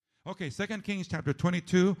Okay, 2 Kings chapter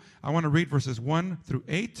 22. I want to read verses 1 through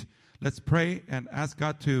 8. Let's pray and ask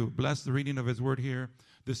God to bless the reading of His word here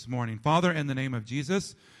this morning. Father, in the name of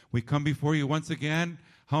Jesus, we come before you once again,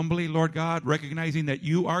 humbly, Lord God, recognizing that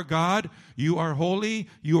you are God, you are holy,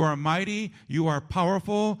 you are mighty, you are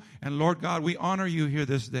powerful, and Lord God, we honor you here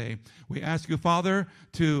this day. We ask you, Father,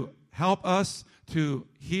 to help us to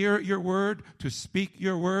hear your word, to speak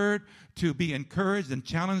your word, to be encouraged and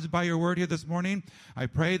challenged by your word here this morning. I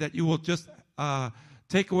pray that you will just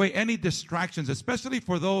take away any distractions, especially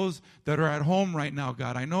for those that are at home right now,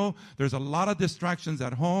 God. I know there's a lot of distractions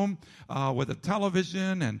at home with the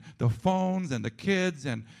television and the phones and the kids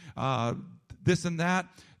and this and that.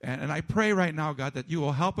 And I pray right now, God, that you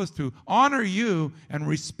will help us to honor you and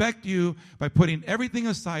respect you by putting everything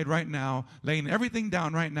aside right now, laying everything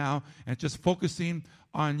down right now, and just focusing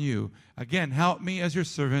on you. Again, help me as your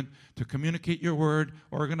servant to communicate your word,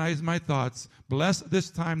 organize my thoughts. Bless this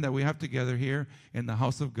time that we have together here in the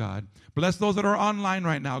house of God. Bless those that are online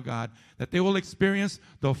right now, God, that they will experience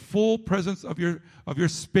the full presence of your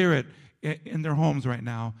spirit in their homes right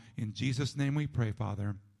now. In Jesus' name we pray,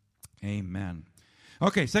 Father. Amen.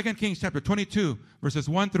 Okay, 2 Kings chapter 22, verses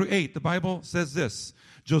 1 through 8. The Bible says this: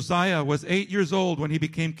 Josiah was 8 years old when he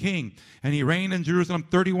became king, and he reigned in Jerusalem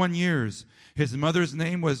 31 years. His mother's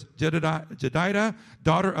name was Jedidah,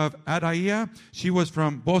 daughter of Adaiah. She was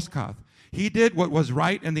from Bozkath. He did what was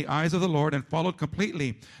right in the eyes of the Lord and followed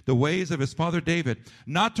completely the ways of his father David,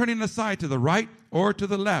 not turning aside to the right or to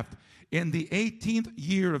the left. In the 18th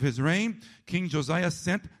year of his reign, King Josiah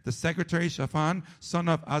sent the secretary Shaphan, son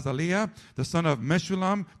of Azaliah, the son of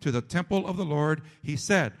Meshullam, to the temple of the Lord. He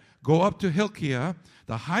said, "Go up to Hilkiah,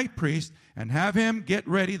 the high priest, and have him get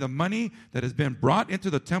ready the money that has been brought into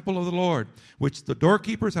the temple of the Lord, which the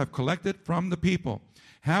doorkeepers have collected from the people.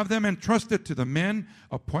 Have them entrusted to the men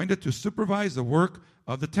appointed to supervise the work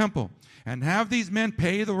of the temple. And have these men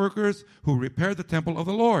pay the workers who repair the temple of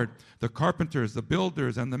the Lord, the carpenters, the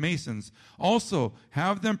builders, and the masons. Also,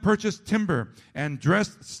 have them purchase timber and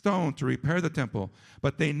dressed stone to repair the temple.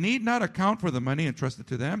 But they need not account for the money entrusted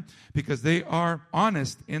to them, because they are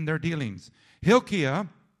honest in their dealings." Hilkiah,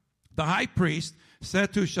 the high priest,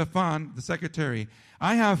 said to Shaphan, the secretary,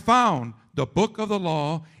 "I have found the book of the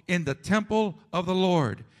law in the temple of the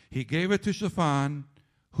Lord." He gave it to Shaphan,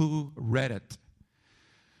 who read it.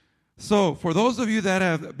 So, for those of you that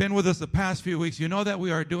have been with us the past few weeks, you know that we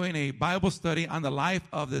are doing a Bible study on the life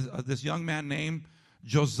of this young man named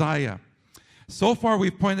Josiah. So far,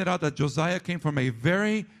 we've pointed out that Josiah came from a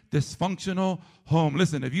very dysfunctional home.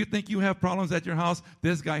 Listen, if you think you have problems at your house,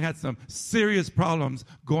 this guy had some serious problems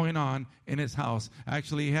going on in his house.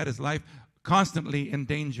 Actually, he had his life constantly in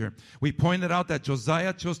danger. We pointed out that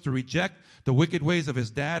Josiah chose to reject the wicked ways of his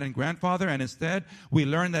dad and grandfather, and instead we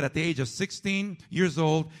learned that at the age of 16 years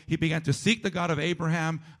old, he began to seek the God of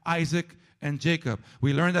Abraham, Isaac, and Jacob.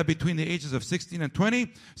 We learned that between the ages of 16 and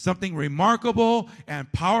 20, something remarkable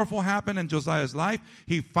and powerful happened in Josiah's life.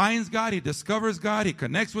 He finds God, he discovers God, he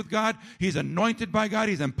connects with God, he's anointed by God,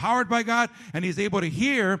 he's empowered by God, and he's able to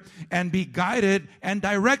hear and be guided and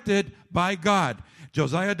directed by God.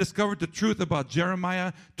 Josiah discovered the truth about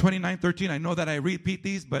Jeremiah 29:13. I know that I repeat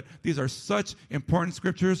these, but these are such important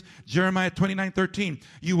scriptures. Jeremiah 29:13.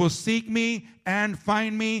 "You will seek me and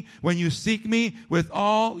find me when you seek me with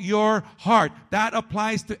all your heart." That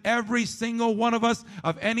applies to every single one of us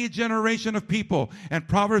of any generation of people. And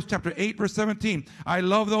Proverbs chapter 8, verse 17. "I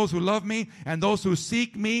love those who love me, and those who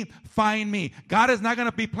seek me find me." God is not going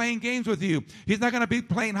to be playing games with you. He's not going to be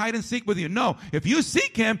playing hide and seek with you. No, if you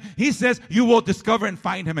seek him, he says you will discover and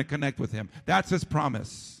find him and connect with him. That's his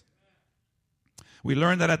promise. We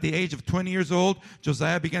learned that at the age of 20 years old,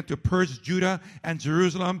 Josiah began to purge Judah and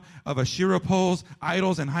Jerusalem of Asherah poles,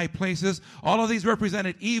 idols, and high places. All of these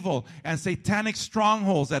represented evil and satanic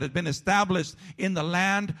strongholds that had been established in the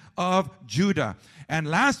land of Judah. And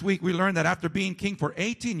last week we learned that after being king for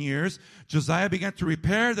 18 years, Josiah began to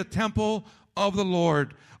repair the temple of the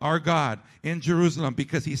Lord our God in Jerusalem,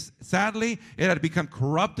 because sadly it had become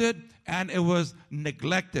corrupted and it was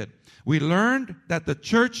neglected. We learned that the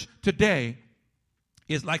church today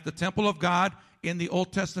is like the temple of God in the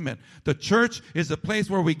Old Testament. The church is a place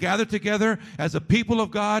where we gather together as a people of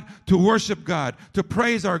God to worship God, to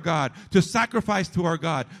praise our God, to sacrifice to our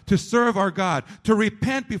God, to serve our God, to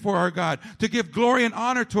repent before our God, to give glory and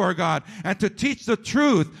honor to our God, and to teach the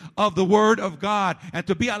truth of the Word of God, and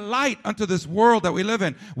to be a light unto this world that we live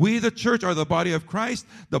in. We, the church, are the body of Christ,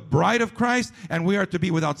 the bride of Christ, and we are to be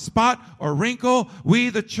without spot or wrinkle. We,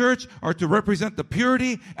 the church, are to represent the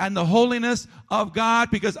purity and the holiness of God,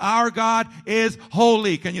 because our God is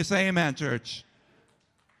holy. Can you say amen, church?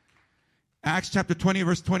 Acts chapter 20,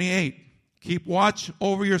 verse 28. Keep watch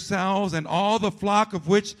over yourselves and all the flock of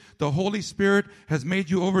which the Holy Spirit has made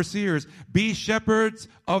you overseers. Be shepherds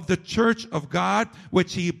of the church of God,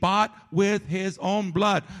 which he bought with his own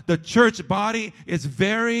blood. The church body is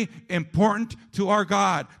very important to our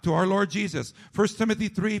God, to our Lord Jesus. 1 Timothy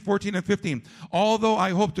 3, 14 and 15. Although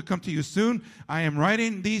I hope to come to you soon, I am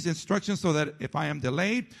writing these instructions so that if I am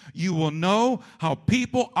delayed, you will know how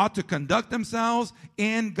people ought to conduct themselves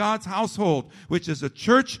in God's household, which is the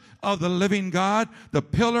church of the living God, the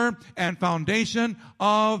pillar and foundation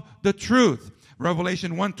of the truth.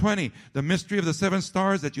 Revelation 1:20, the mystery of the 7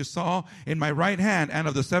 stars that you saw in my right hand and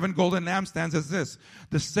of the 7 golden lampstands is this.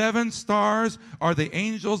 The 7 stars are the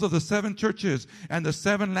angels of the 7 churches, and the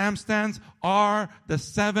 7 lampstands are the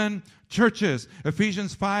 7 churches.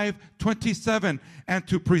 Ephesians 5:27, and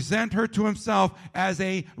to present her to himself as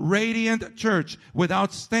a radiant church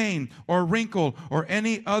without stain or wrinkle or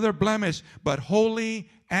any other blemish, but holy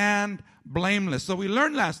and blameless. So we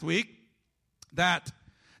learned last week that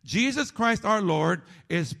Jesus Christ our Lord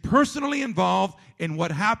is personally involved in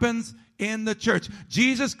what happens in the church.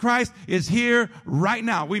 Jesus Christ is here right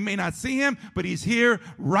now. We may not see him, but he's here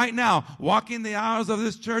right now, walking the aisles of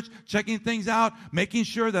this church, checking things out, making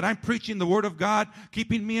sure that I'm preaching the word of God,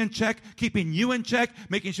 keeping me in check, keeping you in check,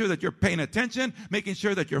 making sure that you're paying attention, making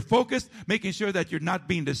sure that you're focused, making sure that you're not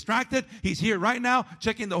being distracted. He's here right now,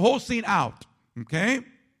 checking the whole scene out. Okay?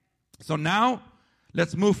 So now,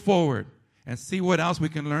 let's move forward and see what else we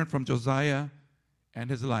can learn from Josiah and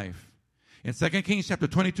his life. In 2 Kings chapter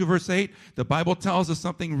 22, verse 8, the Bible tells us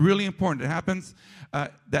something really important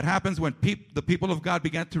that happens when the people of God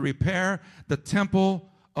began to repair the temple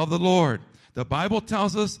of the Lord. The Bible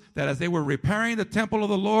tells us that as they were repairing the temple of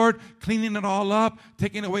the Lord, cleaning it all up,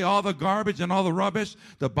 taking away all the garbage and all the rubbish,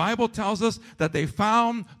 the Bible tells us that they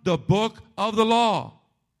found the book of the law,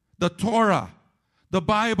 the Torah, the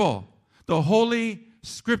Bible, the Holy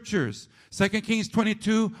Scriptures. 2 Kings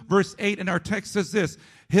 22, verse 8 in our text says this.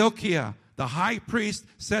 Hilkiah, the high priest,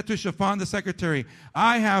 said to Shaphan the secretary,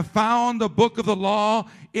 I have found the book of the law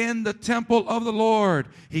in the temple of the Lord.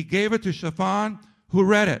 He gave it to Shaphan, who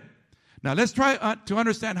read it. Now let's try to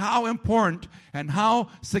understand how important and how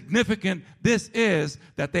significant this is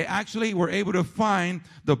that they actually were able to find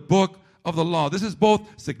the book of the law. This is both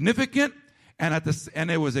significant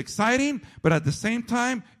and it was exciting, but at the same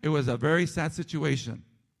time, it was a very sad situation.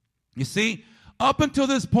 You see, up until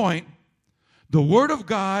this point, the Word of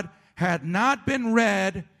God had not been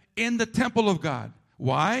read in the temple of God.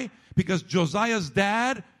 Why? Because Josiah's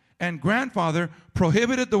dad and grandfather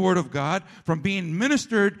prohibited the Word of God from being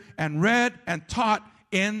ministered and read and taught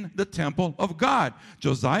in the temple of God.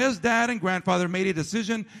 Josiah's dad and grandfather made a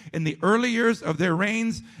decision in the early years of their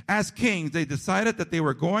reigns as kings. They decided that they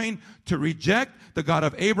were going to reject the God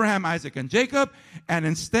of Abraham, Isaac, and Jacob, and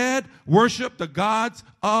instead worship the gods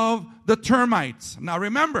of the termites. Now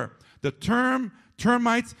remember, the term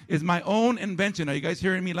termites is my own invention. Are you guys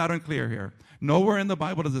hearing me loud and clear here? Nowhere in the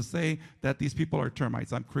Bible does it say that these people are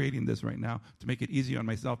termites. I'm creating this right now to make it easy on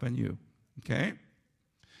myself and you. Okay?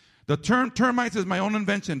 The term termites is my own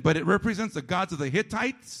invention, but it represents the gods of the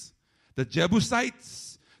Hittites, the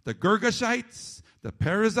Jebusites, the Girgashites, the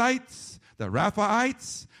Perizzites, the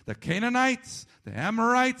Raphaites, the Canaanites, the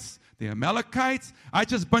Amorites, the Amalekites. I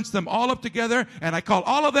just bunched them all up together, and I call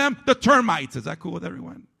all of them the termites. Is that cool with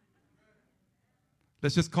everyone?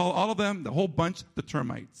 Let's just call all of them, the whole bunch, the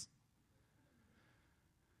termites.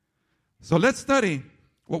 So let's study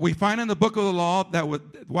what we find in the book of the law,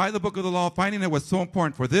 why the book of the law, finding it was so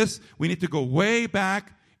important. For this, we need to go way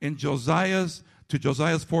back in Josiah's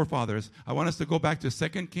forefathers. I want us to go back to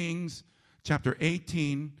 2 Kings chapter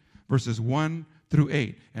 18, verses 1 through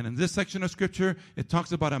 8. And in this section of Scripture, it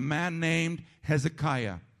talks about a man named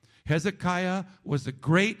Hezekiah. Hezekiah was the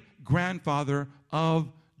great-grandfather of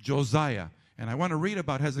Josiah. And I want to read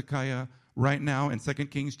about Hezekiah right now in 2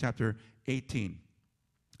 Kings chapter 18.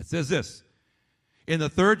 It says this. In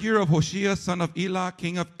the 3rd year of Hoshea, son of Elah,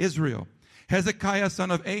 king of Israel, Hezekiah,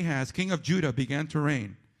 son of Ahaz, king of Judah, began to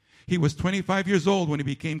reign. He was 25 years old when he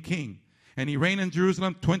became king, and he reigned in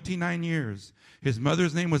Jerusalem 29 years. His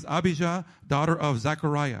mother's name was Abijah, daughter of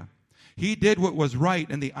Zechariah. He did what was right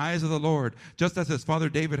in the eyes of the Lord, just as his father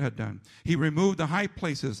David had done. He removed the high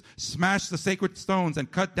places, smashed the sacred stones,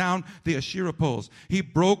 and cut down the Asherah poles. He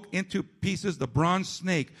broke into pieces the bronze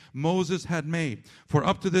snake Moses had made. For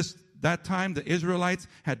up to that time, the Israelites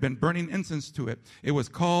had been burning incense to it. It was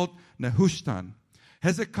called Nehushtan.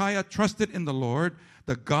 Hezekiah trusted in the Lord,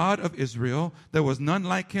 the God of Israel. There was none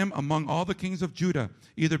like him among all the kings of Judah,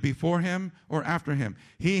 either before him or after him.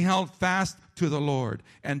 He held fast to the Lord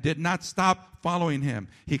and did not stop following him.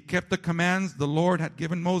 He kept the commands the Lord had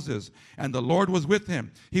given Moses, and the Lord was with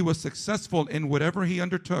him. He was successful in whatever he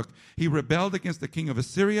undertook. He rebelled against the king of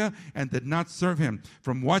Assyria and did not serve him.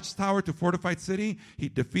 From watchtower to fortified city, he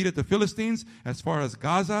defeated the Philistines as far as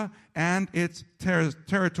Gaza and its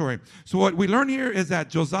territory. So what we learn here is that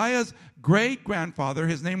Josiah's great-grandfather,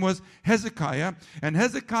 his name was Hezekiah, and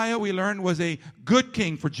Hezekiah, we learn, was a good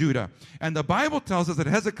king for Judah. And the Bible tells us that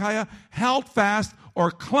Hezekiah held fast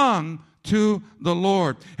or clung to the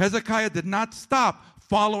Lord. Hezekiah did not stop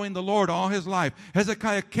following the Lord all his life.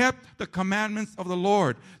 Hezekiah kept the commandments of the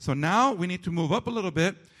Lord. So now we need to move up a little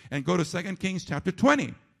bit and go to 2 Kings chapter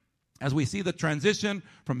 20, as we see the transition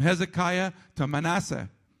from Hezekiah to Manasseh,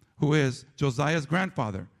 who is Josiah's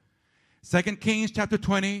grandfather. 2 Kings chapter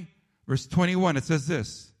 20, verse 21, it says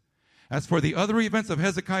this: As for the other events of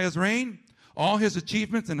Hezekiah's reign, all his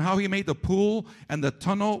achievements and how he made the pool and the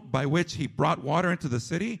tunnel by which he brought water into the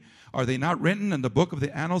city, are they not written in the book of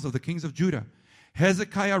the annals of the kings of Judah?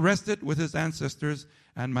 Hezekiah rested with his ancestors,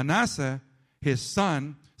 and Manasseh, his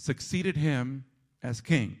son, succeeded him as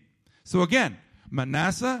king. So again,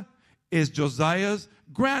 Manasseh is Josiah's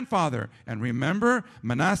grandfather. And remember,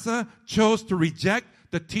 Manasseh chose to reject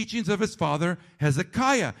the teachings of his father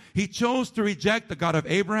Hezekiah. He chose to reject the God of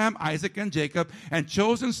Abraham, Isaac, and Jacob, and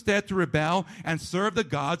chose instead to rebel and serve the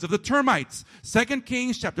gods of the termites. 2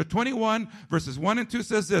 Kings chapter 21, verses 1 and 2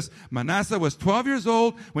 says this: Manasseh was 12 years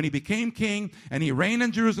old when he became king, and he reigned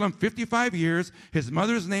in Jerusalem 55 years. His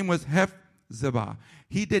mother's name was Hephzibah.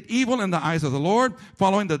 He did evil in the eyes of the Lord,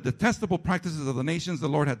 following the detestable practices of the nations the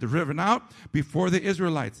Lord had driven out before the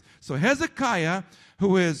Israelites. So Hezekiah,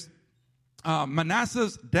 who is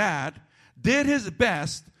Manasseh's dad, did his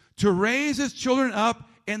best to raise his children up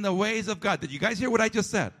in the ways of God. Did you guys hear what I just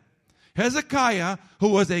said? Hezekiah, who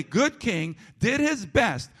was a good king, did his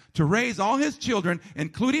best to raise all his children,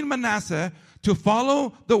 including Manasseh, to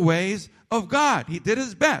follow the ways of God. He did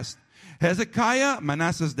his best. Hezekiah,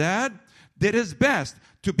 Manasseh's dad, did his best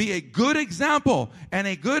to be a good example and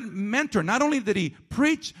a good mentor. Not only did he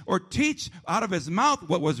preach or teach out of his mouth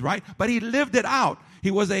what was right, but he lived it out. He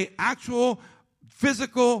was an actual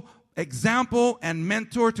physical example and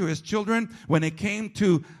mentor to his children when it came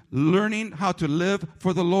to learning how to live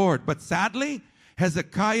for the Lord. But sadly,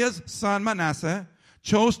 Hezekiah's son Manasseh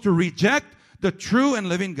chose to reject the true and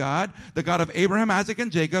living God, the God of Abraham, Isaac,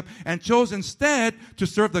 and Jacob, and chose instead to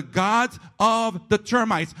serve the gods of the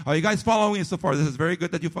termites. Are you guys following me so far? This is very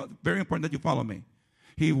good that very important that you follow me.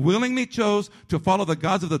 He willingly chose to follow the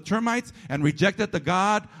gods of the termites and rejected the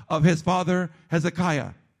God of his father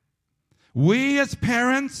Hezekiah. We as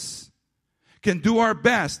parents can do our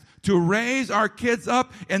best to raise our kids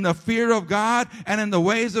up in the fear of God and in the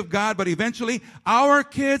ways of God, but eventually our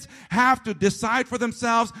kids have to decide for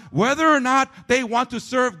themselves whether or not they want to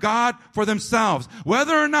serve God for themselves,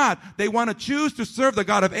 whether or not they want to choose to serve the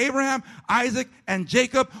God of Abraham, Isaac, and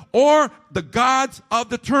Jacob, or the gods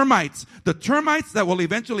of the termites that will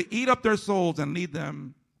eventually eat up their souls and lead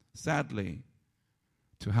them, sadly,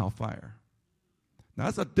 to hellfire. Now,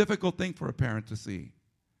 that's a difficult thing for a parent to see.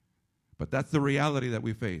 But that's the reality that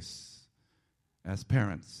we face as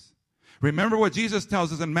parents. Remember what Jesus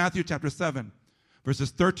tells us in Matthew chapter 7,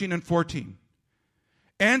 verses 13 and 14.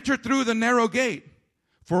 Enter through the narrow gate,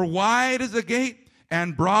 for wide is the gate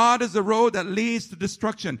and broad is the road that leads to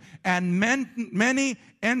destruction, and many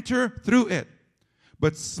enter through it.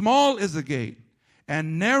 But small is the gate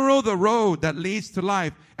and narrow the road that leads to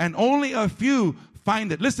life, and only a few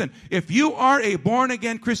find it. Listen, if you are a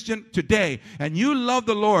born-again Christian today, and you love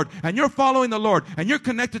the Lord, and you're following the Lord, and you're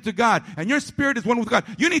connected to God, and your spirit is one with God,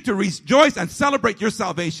 you need to rejoice and celebrate your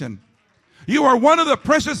salvation. You are one of the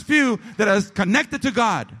precious few that is connected to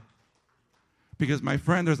God. Because, my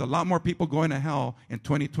friend, there's a lot more people going to hell in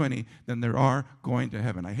 2020 than there are going to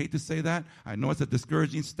heaven. I hate to say that. I know it's a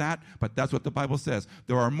discouraging stat, but that's what the Bible says.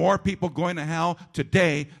 There are more people going to hell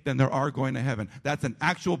today than there are going to heaven. That's an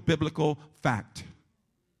actual biblical fact.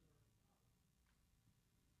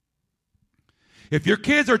 If your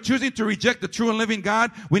kids are choosing to reject the true and living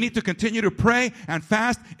God, we need to continue to pray and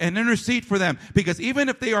fast and intercede for them. Because even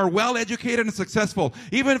if they are well educated and successful,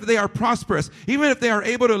 even if they are prosperous, even if they are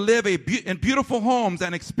able to live in beautiful homes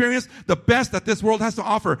and experience the best that this world has to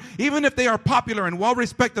offer, even if they are popular and well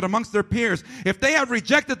respected amongst their peers, if they have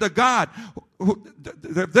rejected the God,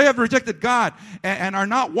 if they have rejected God and are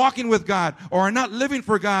not walking with God or are not living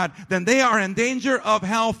for God, then they are in danger of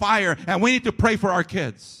hellfire. And we need to pray for our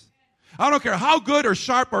kids. I don't care how good or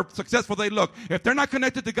sharp or successful they look. If they're not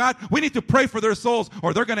connected to God, we need to pray for their souls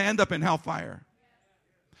or they're going to end up in hellfire.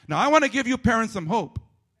 Now, I want to give you parents some hope.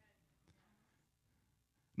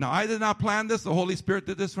 Now, I did not plan this. The Holy Spirit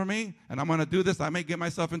did this for me, and I'm going to do this. I may get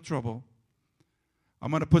myself in trouble. I'm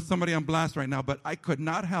going to put somebody on blast right now, but I could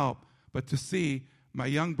not help but to see my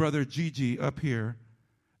young brother Gigi up here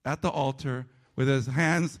at the altar with his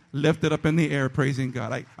hands lifted up in the air praising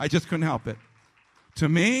God. I just couldn't help it. To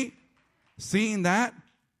me, seeing that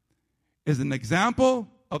is an example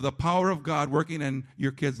of the power of God working in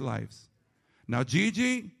your kids' lives. Now,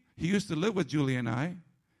 Gigi, he used to live with Julie and I,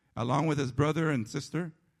 along with his brother and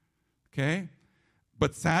sister. Okay?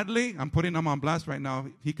 But sadly, I'm putting him on blast right now.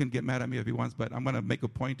 He can get mad at me if he wants, but I'm going to make a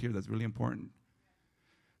point here that's really important.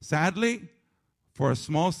 Sadly, for a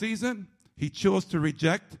small season, he chose to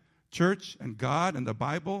reject church and God and the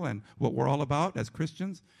Bible and what we're all about as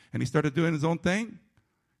Christians, and he started doing his own thing.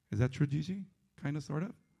 Is that true, Gigi? Kind of, sort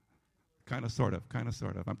of? Kind of, sort of. Kind of,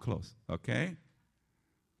 sort of. I'm close. Okay?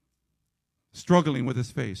 Struggling with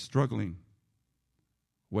his faith. Struggling.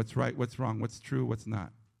 What's right, what's wrong, what's true, what's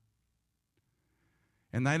not.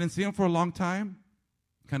 And I didn't see him for a long time.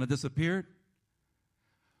 Kind of disappeared.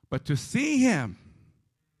 But to see him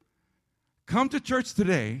come to church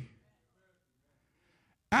today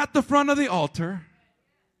at the front of the altar,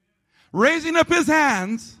 raising up his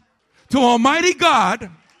hands to Almighty God,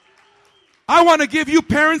 I want to give you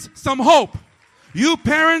parents some hope. You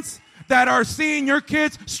parents that are seeing your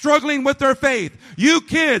kids struggling with their faith. You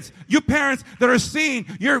kids, you parents that are seeing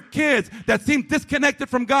your kids that seem disconnected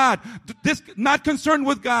from God, not concerned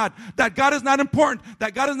with God, that God is not important,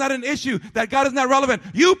 that God is not an issue, that God is not relevant.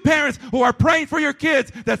 You parents who are praying for your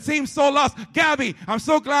kids that seem so lost. Gabby, I'm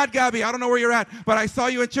so glad, Gabby. I don't know where you're at, but I saw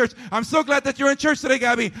you in church. I'm so glad that you're in church today,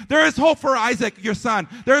 Gabby. There is hope for Isaac, your son.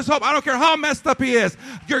 There is hope. I don't care how messed up he is.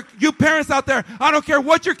 You parents out there, I don't care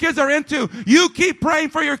what your kids are into. You keep praying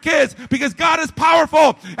for your kids because God is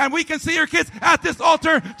powerful, and we can see your kids at this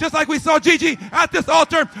altar just like we saw Gigi at this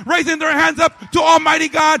altar raising their hands up to Almighty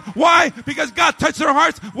God. Why? Because God touched their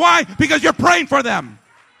hearts. Why? Because you're praying for them.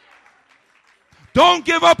 Don't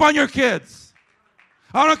give up on your kids.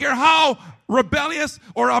 I don't care how rebellious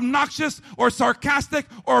or obnoxious or sarcastic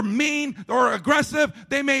or mean or aggressive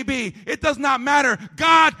they may be. It does not matter.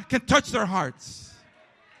 God can touch their hearts.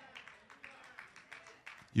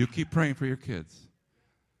 You keep praying for your kids.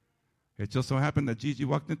 It just so happened that Gigi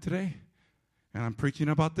walked in today, and I'm preaching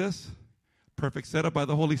about this. Perfect setup by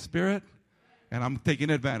the Holy Spirit, and I'm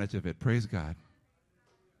taking advantage of it. Praise God.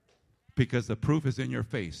 Because the proof is in your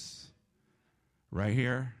face. Right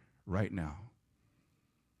here, right now.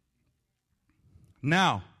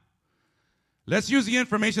 Now, let's use the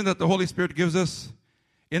information that the Holy Spirit gives us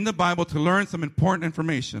in the Bible to learn some important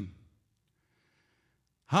information.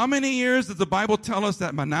 How many years does the Bible tell us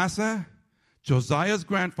that Manasseh, Josiah's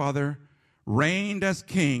grandfather, reigned as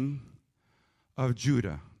king of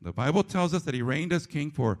Judah? The Bible tells us that he reigned as king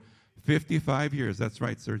for 55 years. That's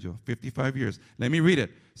right, Sergio, 55 years. Let me read it.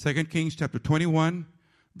 2 Kings chapter 21,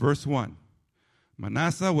 verse 1.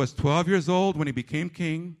 Manasseh was 12 years old when he became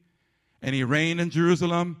king, and he reigned in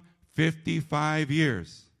Jerusalem 55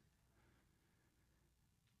 years.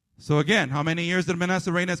 So again, how many years did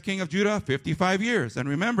Manasseh reign as king of Judah? 55 years. And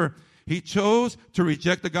remember, he chose to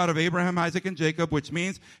reject the God of Abraham, Isaac, and Jacob, which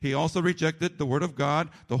means he also rejected the Word of God,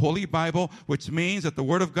 the Holy Bible, which means that the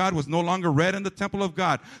Word of God was no longer read in the temple of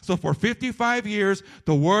God. So for 55 years,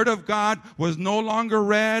 the Word of God was no longer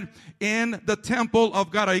read in the temple of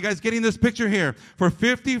God. Are you guys getting this picture here? For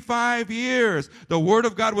 55 years, the Word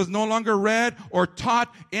of God was no longer read or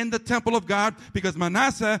taught in the temple of God because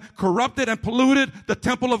Manasseh corrupted and polluted the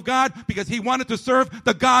temple of God because he wanted to serve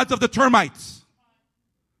the gods of the termites.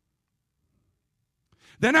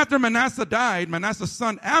 Then after Manasseh died, Manasseh's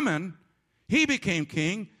son Amon, he became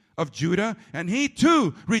king of Judah, and he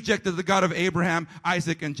too rejected the God of Abraham,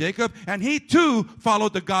 Isaac, and Jacob, and he too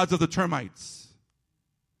followed the gods of the termites.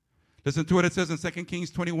 Listen to what it says in 2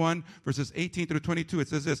 Kings 21, verses 18 through 22. It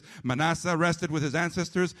says this: Manasseh rested with his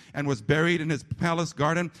ancestors and was buried in his palace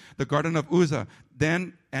garden, the garden of Uzzah.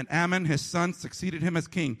 Then and Amon, his son, succeeded him as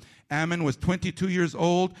king. Amon was 22 years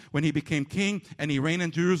old when he became king, and he reigned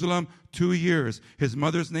in Jerusalem 2 years. His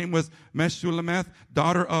mother's name was Meshullemeth,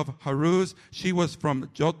 daughter of Haruz. She was from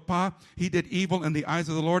Jotbah. He did evil in the eyes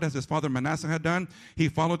of the Lord as his father Manasseh had done. He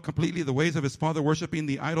followed completely the ways of his father, worshiping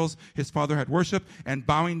the idols his father had worshipped, and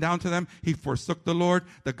bowing down to them. He forsook the Lord,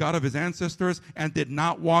 the God of his ancestors, and did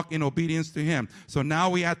not walk in obedience to him. So now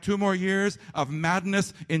we had 2 more years of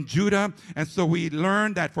madness in Judah, and so we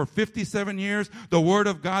learned that for 57 years, the word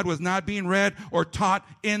of God was not being read or taught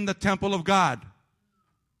in the temple of God.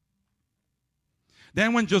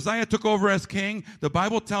 Then when Josiah took over as king, the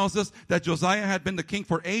Bible tells us that Josiah had been the king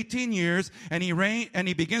for 18 years, and he reigned, and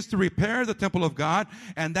he begins to repair the temple of God,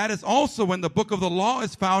 and that is also when the book of the law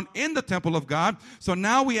is found in the temple of God. So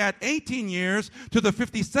now we add 18 years to the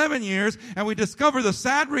 57 years, and we discover the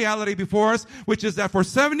sad reality before us, which is that for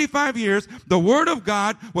 75 years, the word of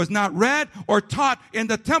God was not read or taught in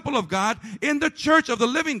the temple of God, in the church of the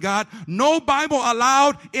living God. No Bible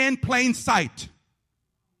allowed in plain sight.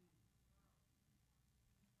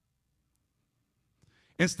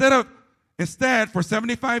 Instead, for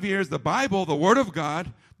 75 years, the Bible, the Word of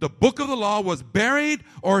God, the book of the law was buried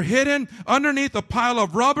or hidden underneath a pile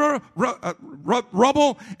of rubble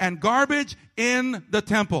and garbage in the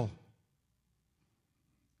temple.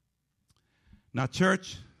 Now,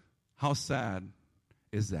 church, how sad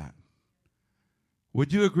is that?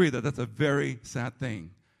 Would you agree that that's a very sad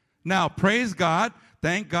thing? Now, praise God.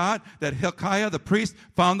 Thank God that Hilkiah, the priest,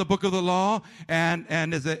 found the book of the law, and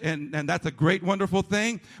that's a great, wonderful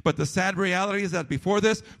thing. But the sad reality is that before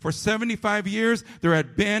this, for 75 years, there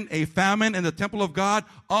had been a famine in the temple of God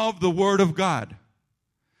of the Word of God.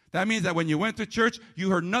 That means that when you went to church, you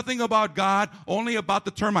heard nothing about God, only about the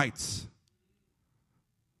termites.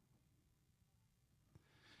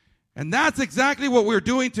 And that's exactly what we're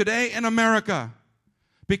doing today in America.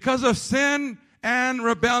 Because of sin and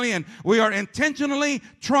rebellion, we are intentionally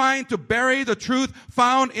trying to bury the truth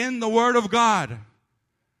found in the Word of God.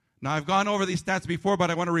 Now, I've gone over these stats before, but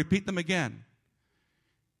I want to repeat them again.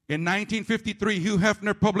 In 1953, Hugh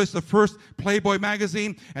Hefner published the first Playboy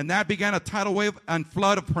magazine, and that began a tidal wave and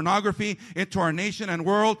flood of pornography into our nation and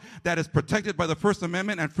world that is protected by the First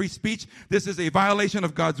Amendment and free speech. This is a violation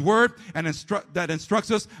of God's word and that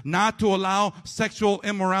instructs us not to allow sexual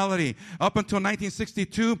immorality. Up until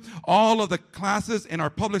 1962, all of the classes in our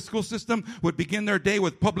public school system would begin their day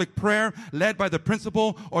with public prayer led by the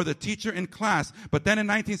principal or the teacher in class. But then in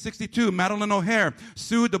 1962, Madeleine O'Hare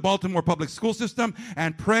sued the Baltimore public school system,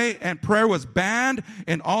 and prayer was banned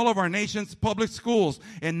in all of our nation's public schools.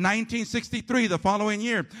 In 1963, the following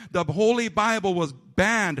year, the Holy Bible was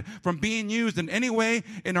banned from being used in any way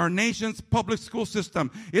in our nation's public school system.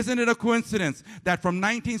 Isn't it a coincidence that from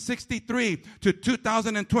 1963 to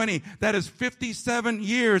 2020, that is 57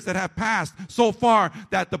 years that have passed so far,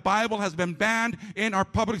 that the Bible has been banned in our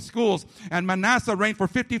public schools? And Manasseh reigned for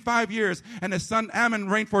 55 years, and his son Ammon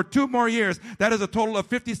reigned for 2 more years. That is a total of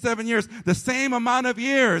 57 years. The same amount of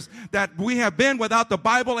years that we have been without the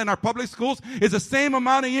Bible in our public schools is the same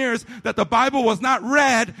amount of years that the Bible was not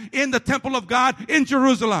read in the temple of God in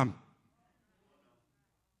Jerusalem.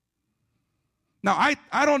 Now,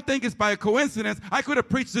 I don't think it's by a coincidence. I could have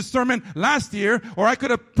preached this sermon last year, or I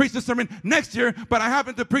could have preached this sermon next year, but I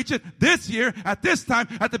happen to preach it this year, at this time,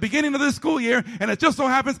 at the beginning of this school year, and it just so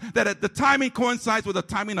happens that the timing coincides with the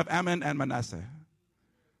timing of Ammon and Manasseh.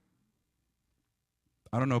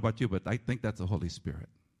 I don't know about you, but I think that's the Holy Spirit.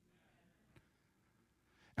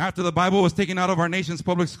 After the Bible was taken out of our nation's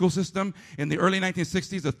public school system in the early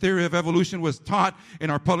 1960s, the theory of evolution was taught in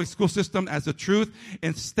our public school system as the truth,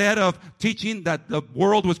 instead of teaching that the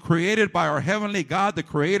world was created by our heavenly God, the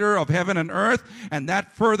creator of heaven and earth, and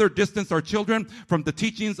that further distanced our children from the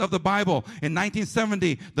teachings of the Bible. In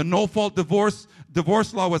 1970, the no-fault divorce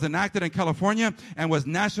law was enacted in California and was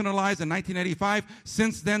nationalized in 1985.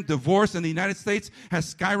 Since then, divorce in the United States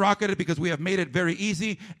has skyrocketed because we have made it very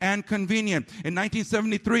easy and convenient. In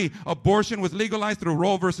 1973, abortion was legalized through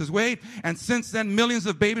Roe versus Wade, and since then, millions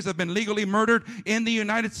of babies have been legally murdered in the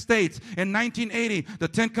United States. In 1980, the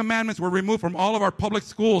 10 Commandments were removed from all of our public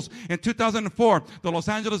schools. In 2004, the Los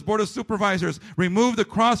Angeles Board of Supervisors removed the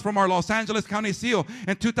cross from our Los Angeles County seal.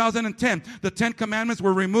 In 2010, the 10 Commandments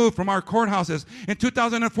were removed from our courthouses. In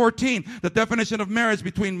 2014, the definition of marriage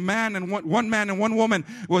between man and one man and one woman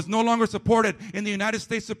was no longer supported in the United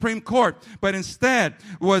States Supreme Court, but instead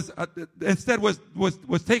was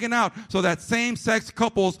taken out so that same-sex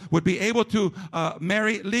couples would be able to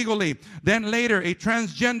marry legally. Then later, a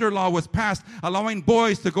transgender law was passed, allowing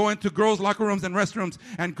boys to go into girls' locker rooms and restrooms,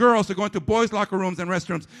 and girls to go into boys' locker rooms and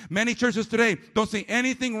restrooms. Many churches today don't see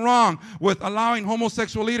anything wrong with allowing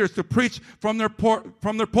homosexual leaders to preach from their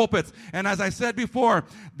pulpits. And as I said before,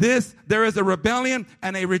 there is a rebellion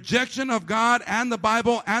and a rejection of God and the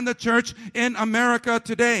Bible and the church in America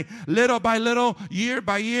today. Little by little, year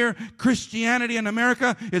by year, Christianity in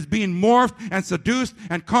America is being morphed and seduced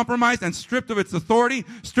and compromised and stripped of its authority,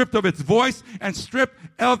 stripped of its voice, and stripped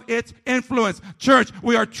of its influence. Church,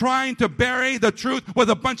 we are trying to bury the truth with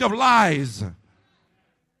a bunch of lies.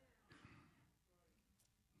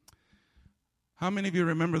 How many of you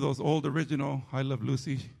remember those old original I Love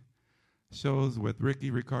Lucy shows with Ricky,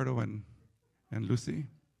 Ricardo, and Lucy?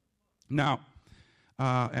 Now,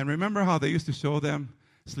 And remember how they used to show them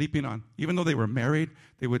sleeping on, even though they were married,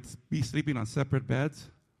 they would be sleeping on separate beds.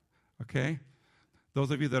 Okay? Those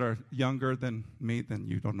of you that are younger than me, then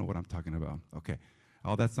you don't know what I'm talking about. Okay.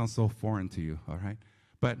 Oh, that sounds so foreign to you, all right?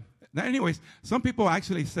 But anyways, some people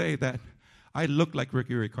actually say that I look like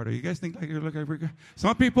Ricky Ricardo. You guys think I look like Ricky?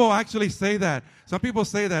 Some people actually say that. Some people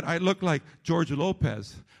say that I look like George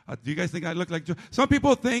Lopez. Do you guys think I look like George? Some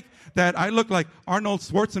people think that I look like Arnold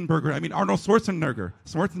Schwarzenegger.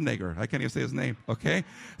 I can't even say his name, okay?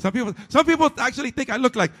 Some people actually think I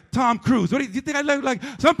look like Tom Cruise. What do you think I look like?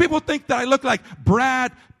 Some people think that I look like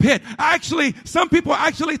Brad Pitt. Actually, some people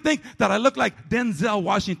actually think that I look like Denzel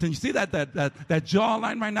Washington. You see that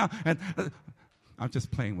jawline right now? And I'm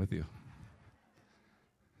just playing with you.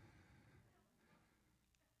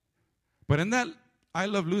 But in that I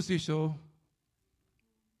Love Lucy show,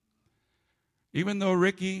 even though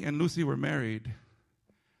Ricky and Lucy were married,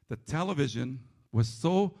 the television was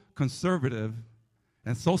so conservative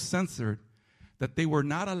and so censored that they were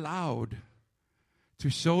not allowed to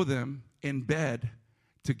show them in bed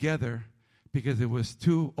together because it was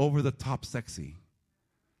too over-the-top sexy,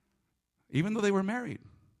 even though they were married.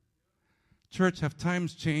 Church, have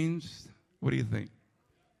times changed? What do you think?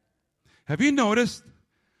 Have you noticed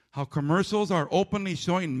how commercials are openly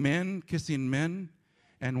showing men kissing men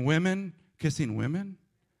and women kissing women?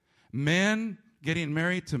 Men getting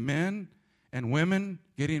married to men and women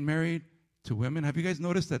getting married to women. Have you guys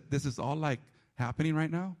noticed that this is all like happening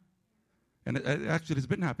right now? And it actually has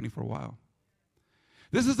been happening for a while.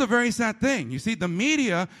 This is a very sad thing. You see, the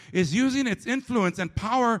media is using its influence and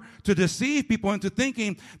power to deceive people into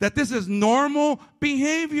thinking that this is normal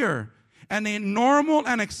behavior and a normal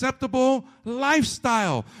and acceptable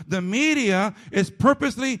lifestyle. The media is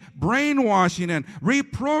purposely brainwashing and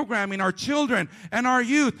reprogramming our children and our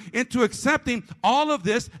youth into accepting all of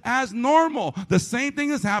this as normal. The same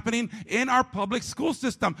thing is happening in our public school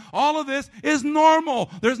system. All of this is normal.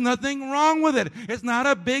 There's nothing wrong with it. It's not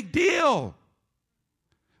a big deal.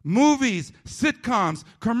 Movies, sitcoms,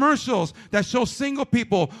 commercials that show single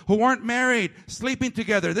people who aren't married sleeping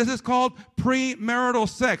together. This is called premarital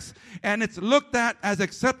sex. And it's looked at as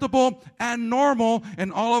acceptable and normal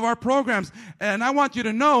in all of our programs. And I want you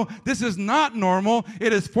to know this is not normal.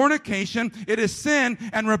 It is fornication. It is sin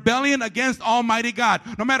and rebellion against Almighty God.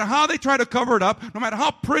 No matter how they try to cover it up, no matter how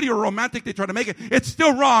pretty or romantic they try to make it, it's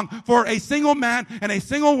still wrong for a single man and a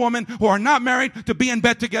single woman who are not married to be in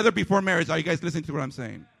bed together before marriage. Are you guys listening to what I'm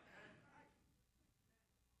saying?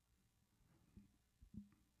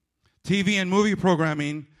 TV and movie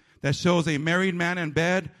programming that shows a married man in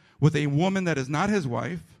bed with a woman that is not his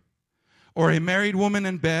wife, or a married woman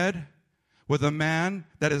in bed with a man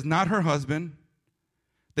that is not her husband.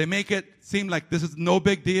 They make it seem like this is no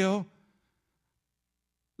big deal,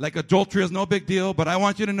 like adultery is no big deal, but I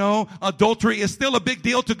want you to know adultery is still a big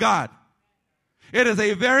deal to God. It is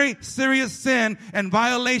a very serious sin and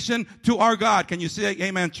violation to our God. Can you say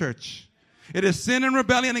amen, church? It is sin and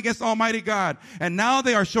rebellion against Almighty God. And now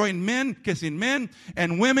they are showing men kissing men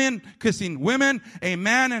and women kissing women, a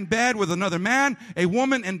man in bed with another man, a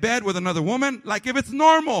woman in bed with another woman, like if it's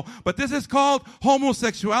normal. But this is called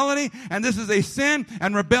homosexuality, and this is a sin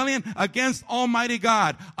and rebellion against Almighty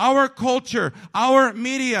God. Our culture, our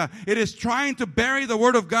media, it is trying to bury the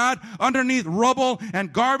Word of God underneath rubble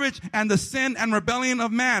and garbage and the sin and rebellion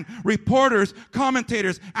of man. Reporters,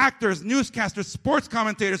 commentators, actors, newscasters, sports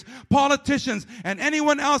commentators, politicians, and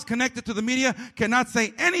anyone else connected to the media cannot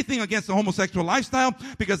say anything against the homosexual lifestyle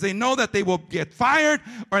because they know that they will get fired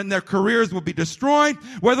and their careers will be destroyed.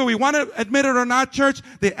 Whether we want to admit it or not, church,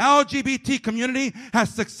 the LGBT community has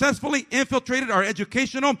successfully infiltrated our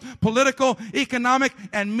educational, political, economic,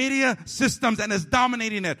 and media systems and is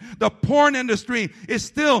dominating it. The porn industry is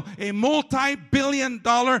still a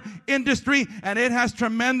multi-billion-dollar industry, and it has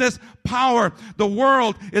tremendous power. The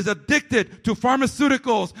world is addicted to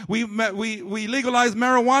pharmaceuticals. We legalize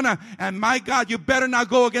marijuana, and my God, you better not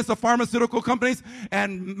go against the pharmaceutical companies.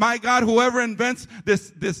 And my God, whoever invents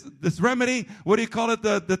this remedy, what do you call it?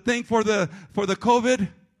 The thing for the COVID,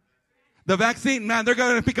 the vaccine, man, they're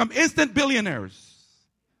going to become instant billionaires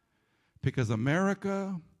because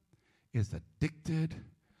America is addicted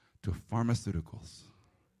to pharmaceuticals.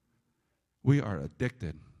 We are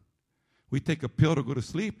addicted. We take a pill to go to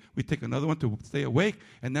sleep. We take another one to stay awake.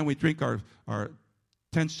 And then we drink our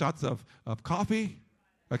 10 shots of coffee,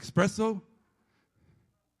 espresso.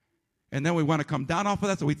 And then we want to come down off of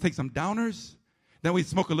that, so we take some downers. Then we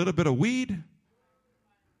smoke a little bit of weed.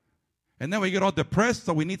 And then we get all depressed,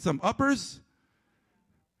 so we need some uppers.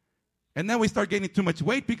 And then we start getting too much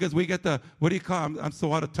weight because we get what do you call, I'm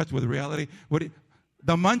so out of touch with reality.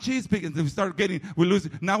 The munchies,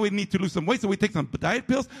 because now we need to lose some weight, so we take some diet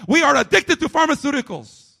pills. We are addicted to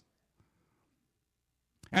pharmaceuticals.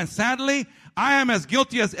 And sadly, I am as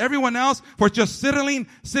guilty as everyone else for just sitting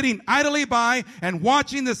idly by and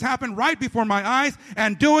watching this happen right before my eyes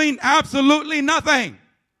and doing absolutely nothing.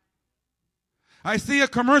 I see a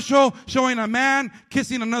commercial showing a man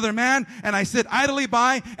kissing another man, and I sit idly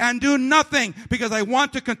by and do nothing because I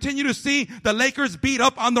want to continue to see the Lakers beat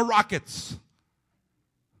up on the Rockets.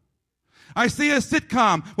 I see a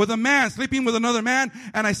sitcom with a man sleeping with another man,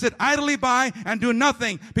 and I sit idly by and do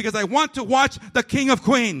nothing because I want to watch the King of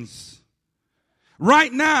Queens.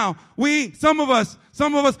 Right now, some of us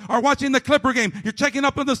are watching the Clipper game. You're checking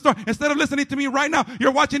up on the store. Instead of listening to me right now,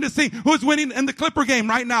 you're watching to see who's winning in the Clipper game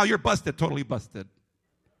right now. You're busted, totally busted.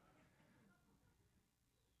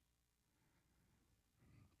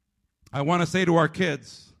 I want to say to our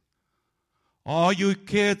kids, all you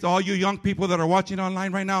kids, all you young people that are watching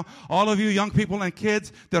online right now, all of you young people and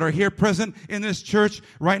kids that are here present in this church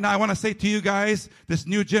right now, I want to say to you guys, this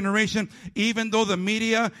new generation, even though the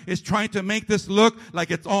media is trying to make this look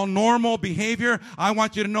like it's all normal behavior, I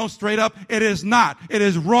want you to know straight up, it is not. It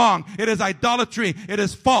is wrong. It is idolatry. It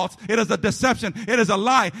is false. It is a deception. It is a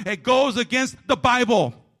lie. It goes against the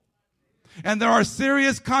Bible. And there are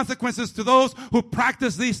serious consequences to those who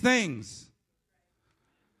practice these things.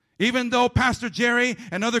 Even though Pastor Jerry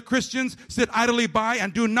and other Christians sit idly by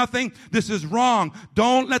and do nothing, this is wrong.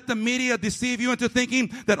 Don't let the media deceive you into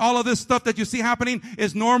thinking that all of this stuff that you see happening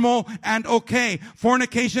is normal and okay.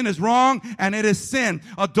 Fornication is wrong and it is sin.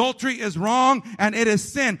 Adultery is wrong and it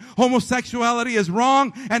is sin. Homosexuality is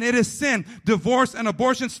wrong and it is sin. Divorce and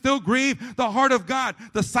abortion still grieve the heart of God.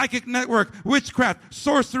 The psychic network, witchcraft,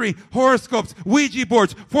 sorcery, horoscopes, Ouija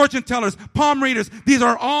boards, fortune tellers, palm readers. These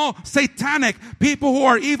are all satanic. People who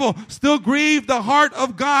are evil still grieve the heart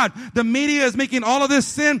of God. The media is making all of this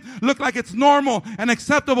sin look like it's normal and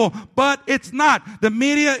acceptable, but it's not. The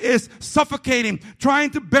media is suffocating, trying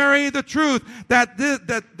to bury the truth that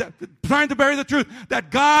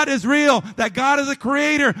God is real, that God is a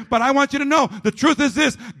creator. But I want you to know the truth is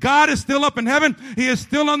this: God is still up in heaven. He is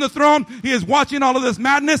still on the throne. He is watching all of this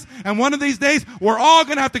madness, and one of these days we're all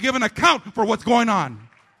going to have to give an account for what's going on.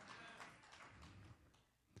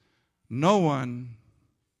 No one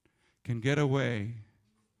can get away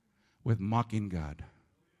with mocking God.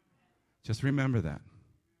 Just remember that.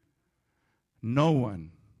 No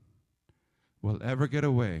one will ever get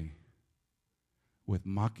away with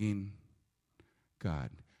mocking God.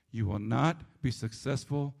 You will not be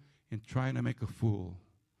successful in trying to make a fool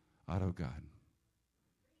out of God.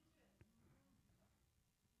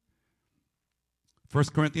 1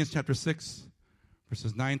 Corinthians chapter 6,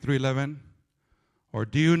 verses 9 through 11. Or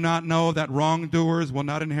do you not know that wrongdoers will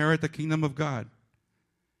not inherit the kingdom of God?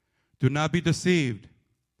 Do not be deceived.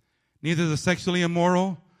 Neither the sexually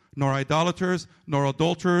immoral, nor idolaters, nor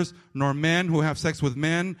adulterers, nor men who have sex with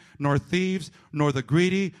men, nor thieves, nor the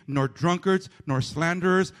greedy, nor drunkards, nor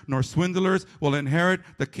slanderers, nor swindlers will inherit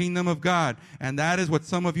the kingdom of God. And that is what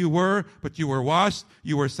some of you were, but you were washed,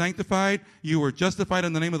 you were sanctified, you were justified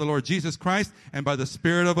in the name of the Lord Jesus Christ and by the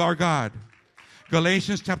Spirit of our God.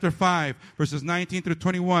 Galatians chapter 5, verses 19 through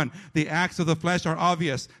 21. The acts of the flesh are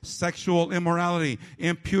obvious: sexual immorality,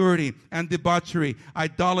 impurity and debauchery,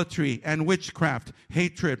 idolatry and witchcraft,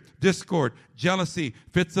 hatred, discord, jealousy,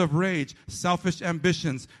 fits of rage, selfish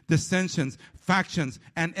ambitions, dissensions, factions,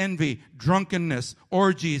 and envy, drunkenness,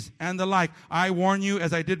 orgies, and the like. I warn you,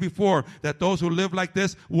 as I did before, that those who live like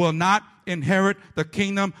this will not inherit the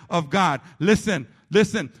kingdom of God. Listen,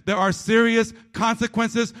 there are serious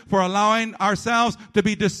consequences for allowing ourselves to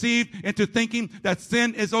be deceived into thinking that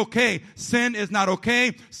sin is okay. Sin is not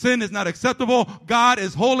okay. Sin is not acceptable. God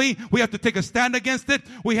is holy. We have to take a stand against it.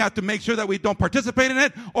 We have to make sure that we don't participate in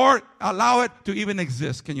it or allow it to even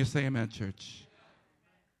exist. Can you say amen, church?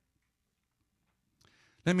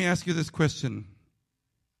 Let me ask you this question.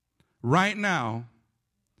 Right now,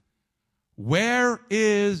 where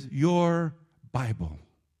is your Bible?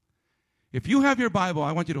 If you have your Bible,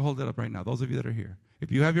 I want you to hold it up right now. Those of you that are here.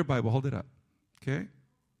 If you have your Bible, hold it up. Okay?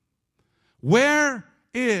 Where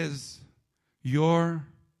is your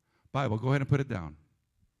Bible? Go ahead and put it down.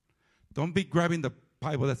 Don't be grabbing the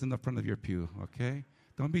Bible that's in the front of your pew, okay?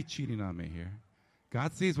 Don't be cheating on me here.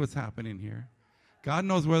 God sees what's happening here. God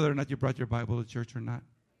knows whether or not you brought your Bible to church or not.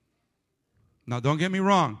 Now, don't get me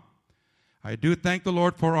wrong. I do thank the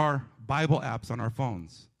Lord for our Bible apps on our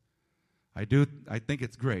phones. I think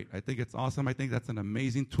it's great. I think it's awesome. I think that's an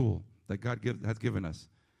amazing tool that God has given us.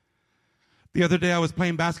 The other day I was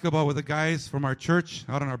playing basketball with the guys from our church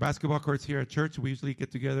out on our basketball courts here at church. We usually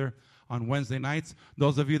get together on Wednesday nights.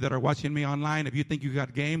 Those of you that are watching me online, if you think you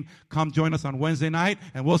got game, come join us on Wednesday night,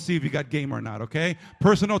 and we'll see if you got game or not, okay?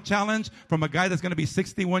 Personal challenge from a guy that's going to be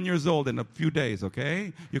 61 years old in a few days,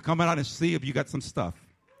 okay? You come out and see if you got some stuff.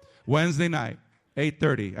 Wednesday night,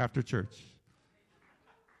 8:30 after church.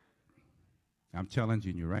 I'm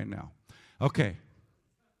challenging you right now. Okay.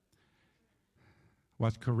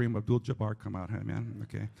 Watch Kareem Abdul-Jabbar come out, hey, man.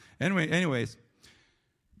 Okay. Anyways.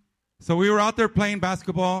 So we were out there playing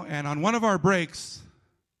basketball, and on one of our breaks,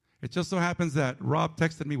 it just so happens that Rob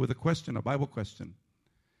texted me with a question, a Bible question,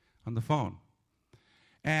 on the phone.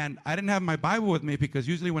 And I didn't have my Bible with me because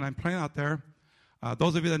usually when I'm playing out there,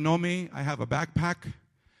 those of you that know me, I have a backpack.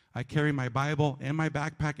 I carry my Bible in my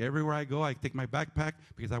backpack everywhere I go. I take my backpack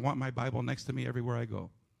because I want my Bible next to me everywhere I go.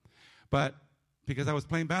 But because I was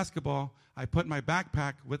playing basketball, I put my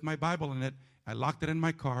backpack with my Bible in it. I locked it in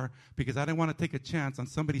my car because I didn't want to take a chance on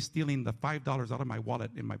somebody stealing the $5 out of my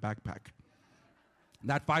wallet in my backpack.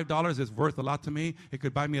 That $5 is worth a lot to me. It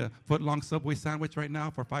could buy me a foot-long Subway sandwich right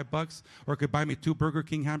now for $5, or it could buy me 2 Burger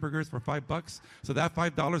King hamburgers for $5. So that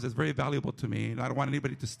 $5 is very valuable to me, and I don't want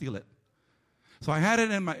anybody to steal it. So I had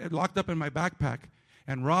it locked up in my backpack,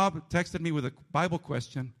 and Rob texted me with a Bible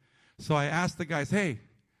question. So I asked the guys, hey,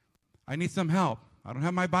 I need some help. I don't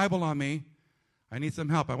have my Bible on me. I need some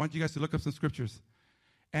help. I want you guys to look up some scriptures.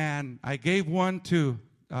 And I gave one to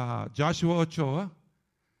Joshua Ochoa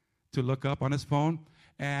to look up on his phone.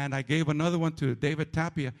 And I gave another one to David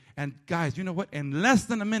Tapia. And guys, you know what? In less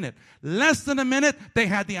than a minute, they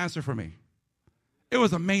had the answer for me. It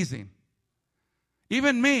was amazing.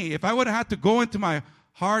 Even me, if I would have had to go into my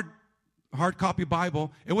hard copy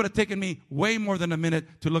Bible, it would have taken me way more than a minute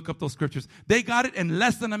to look up those scriptures. They got it in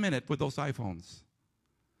less than a minute with those iPhones.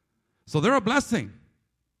 So they're a blessing.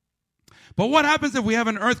 But what happens if we have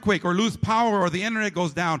an earthquake or lose power or the internet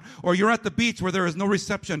goes down or you're at the beach where there is no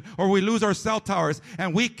reception or we lose our cell towers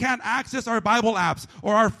and we can't access our Bible apps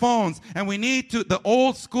or our phones and we need the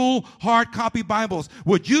old school hard copy Bibles?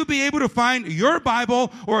 Would you be able to find your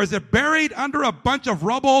Bible, or is it buried under a bunch of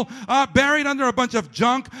rubble, buried under a bunch of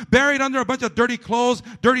junk, buried under a bunch of dirty clothes,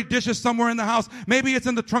 dirty dishes somewhere in the house? Maybe it's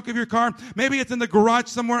in the trunk of your car. Maybe it's in the garage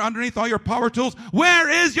somewhere underneath all your power tools. Where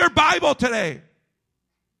is your Bible today?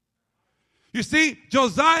 You see,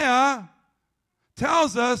 Josiah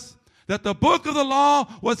tells us that the book of the law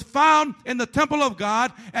was found in the temple of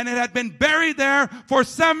God and it had been buried there for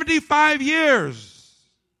 75 years.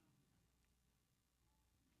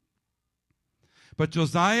 But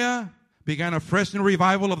Josiah began a fresh new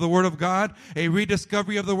revival of the Word of God, a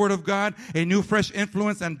rediscovery of the Word of God, a new fresh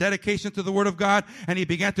influence and dedication to the Word of God, and he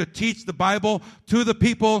began to teach the Bible to the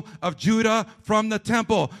people of Judah from the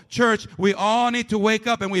temple. Church, we all need to wake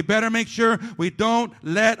up, and we better make sure we don't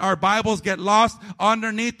let our Bibles get lost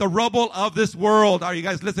underneath the rubble of this world. Are you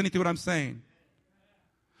guys listening to what I'm saying?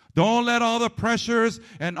 Don't let all the pressures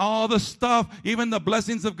and all the stuff, even the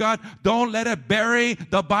blessings of God, don't let it bury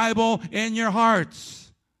the Bible in your hearts.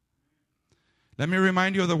 Let me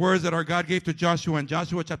remind you of the words that our God gave to Joshua in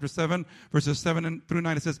Joshua chapter 7, verses 7 through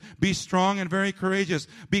 9. It says, be strong and very courageous.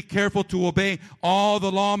 Be careful to obey all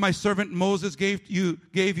the law my servant Moses gave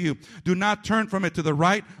you. Do not turn from it to the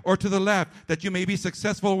right or to the left, that you may be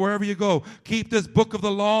successful wherever you go. Keep this book of the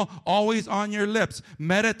law always on your lips.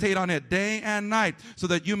 Meditate on it day and night, so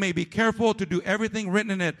that you may be careful to do everything written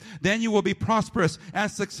in it. Then you will be prosperous and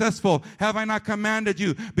successful. Have I not commanded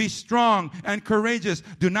you? Be strong and courageous.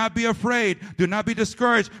 Do not be afraid. Do not be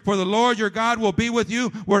discouraged, for the Lord your God will be with you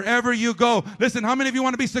wherever you go. Listen, how many of you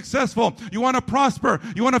want to be successful? You want to prosper?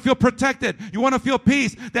 You want to feel protected? You want to feel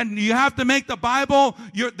peace? Then you have to make the Bible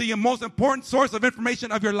the most important source of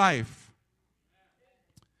information of your life.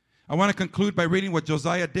 I want to conclude by reading what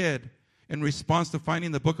Josiah did in response to finding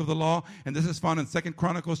the book of the law. And this is found in 2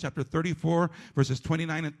 Chronicles chapter 34, verses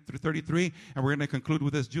 29 through 33. And we're going to conclude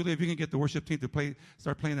with this. Julie, if you can get the worship team to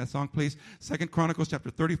start playing that song, please. 2 Chronicles chapter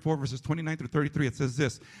 34, verses 29 through 33. It says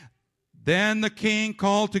this. Then the king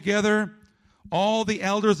called together all the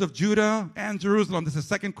elders of Judah and Jerusalem. This is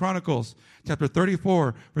 2 Chronicles chapter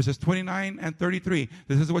 34, verses 29 and 33.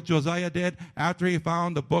 This is what Josiah did after he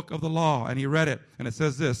found the book of the law. And he read it. And it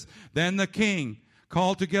says this. Then the king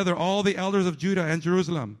called together all the elders of Judah and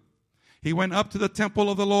Jerusalem. He went up to the temple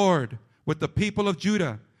of the Lord with the people of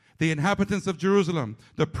Judah, the inhabitants of Jerusalem,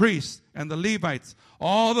 the priests and the Levites,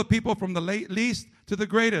 all the people from the least to the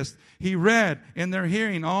greatest. He read in their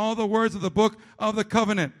hearing all the words of the book of the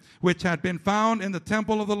covenant, which had been found in the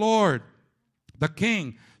temple of the Lord. The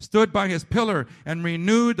king stood by his pillar and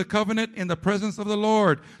renewed the covenant in the presence of the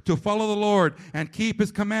Lord, to follow the Lord and keep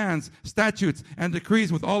his commands, statutes, and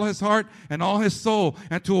decrees with all his heart and all his soul,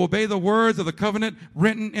 and to obey the words of the covenant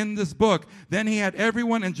written in this book. Then he had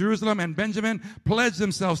everyone in Jerusalem and Benjamin pledge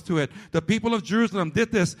themselves to it. The people of Jerusalem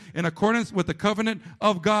did this in accordance with the covenant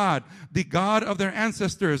of God, the God of their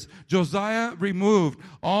ancestors. Josiah removed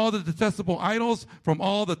all the detestable idols from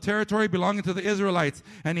all the territory belonging to the Israelites,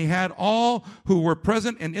 and he had all who were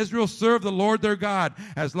present in Israel serve the Lord their God.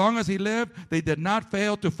 As long as he lived, they did not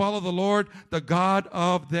fail to follow the Lord, the God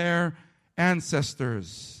of their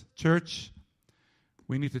ancestors. Church,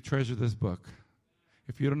 we need to treasure this book.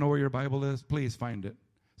 If you don't know where your Bible is, please find it.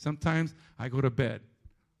 Sometimes I go to bed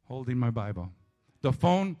holding my Bible. The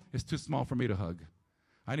phone is too small for me to hug.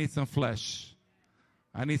 I need some flesh.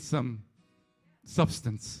 I need some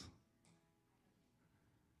substance.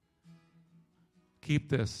 Keep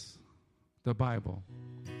this, the Bible,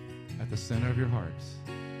 at the center of your hearts.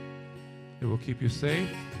 It will keep you safe.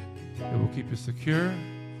 It will keep you secure.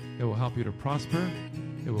 It will help you to prosper.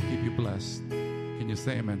 It will keep you blessed. Can you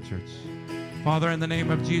say amen, church? Father, in the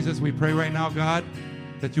name of Jesus, we pray right now, God,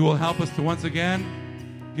 that you will help us to once again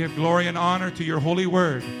give glory and honor to your holy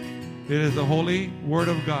word. It is the holy word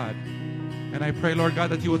of God. And I pray, Lord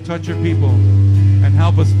God, that you will touch your people and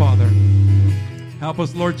help us, Father. Help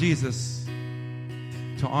us, Lord Jesus,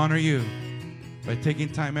 to honor you by taking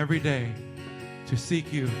time every day to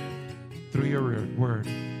seek you through your word.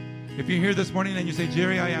 If you're here this morning and you say,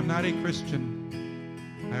 Jerry, I am not a Christian.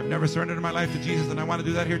 I have never surrendered my life to Jesus, and I want to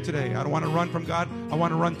do that here today. I don't want to run from God. I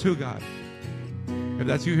want to run to God. If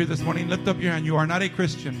that's you here this morning, lift up your hand. You are not a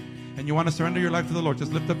Christian, and you want to surrender your life to the Lord.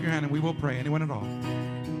 Just lift up your hand, and we will pray. Anyone at all?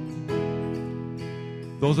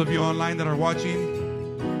 Those of you online that are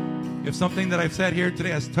watching, if something that I've said here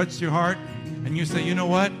today has touched your heart, and you say, you know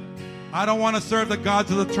what? I don't want to serve the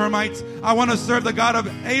gods of the termites. I want to serve the God of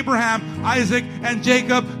Abraham, Isaac, and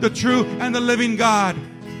Jacob, the true and the living God.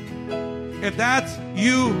 If that's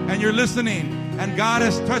you and you're listening, and God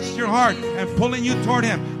has touched your heart and pulling you toward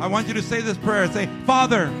him, I want you to say this prayer. Say,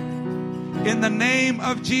 Father, in the name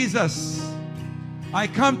of Jesus, I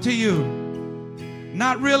come to you,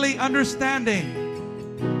 not really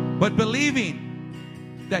understanding, but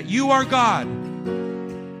believing that you are God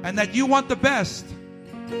and that you want the best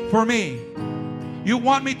for me. You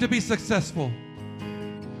want me to be successful.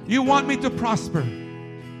 You want me to prosper.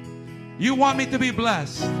 You want me to be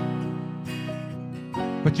blessed.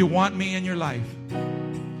 But you want me in your life.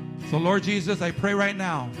 So Lord Jesus, I pray right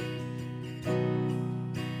now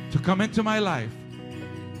to come into my life.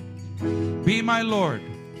 Be my Lord.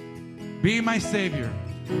 Be my Savior.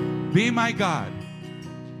 Be my God.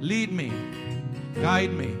 Lead me.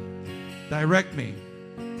 Guide me. Direct me.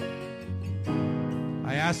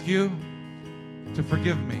 I ask you to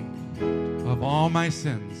forgive me of all my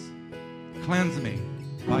sins. Cleanse me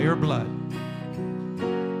by your blood.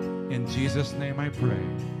 In Jesus' name I pray.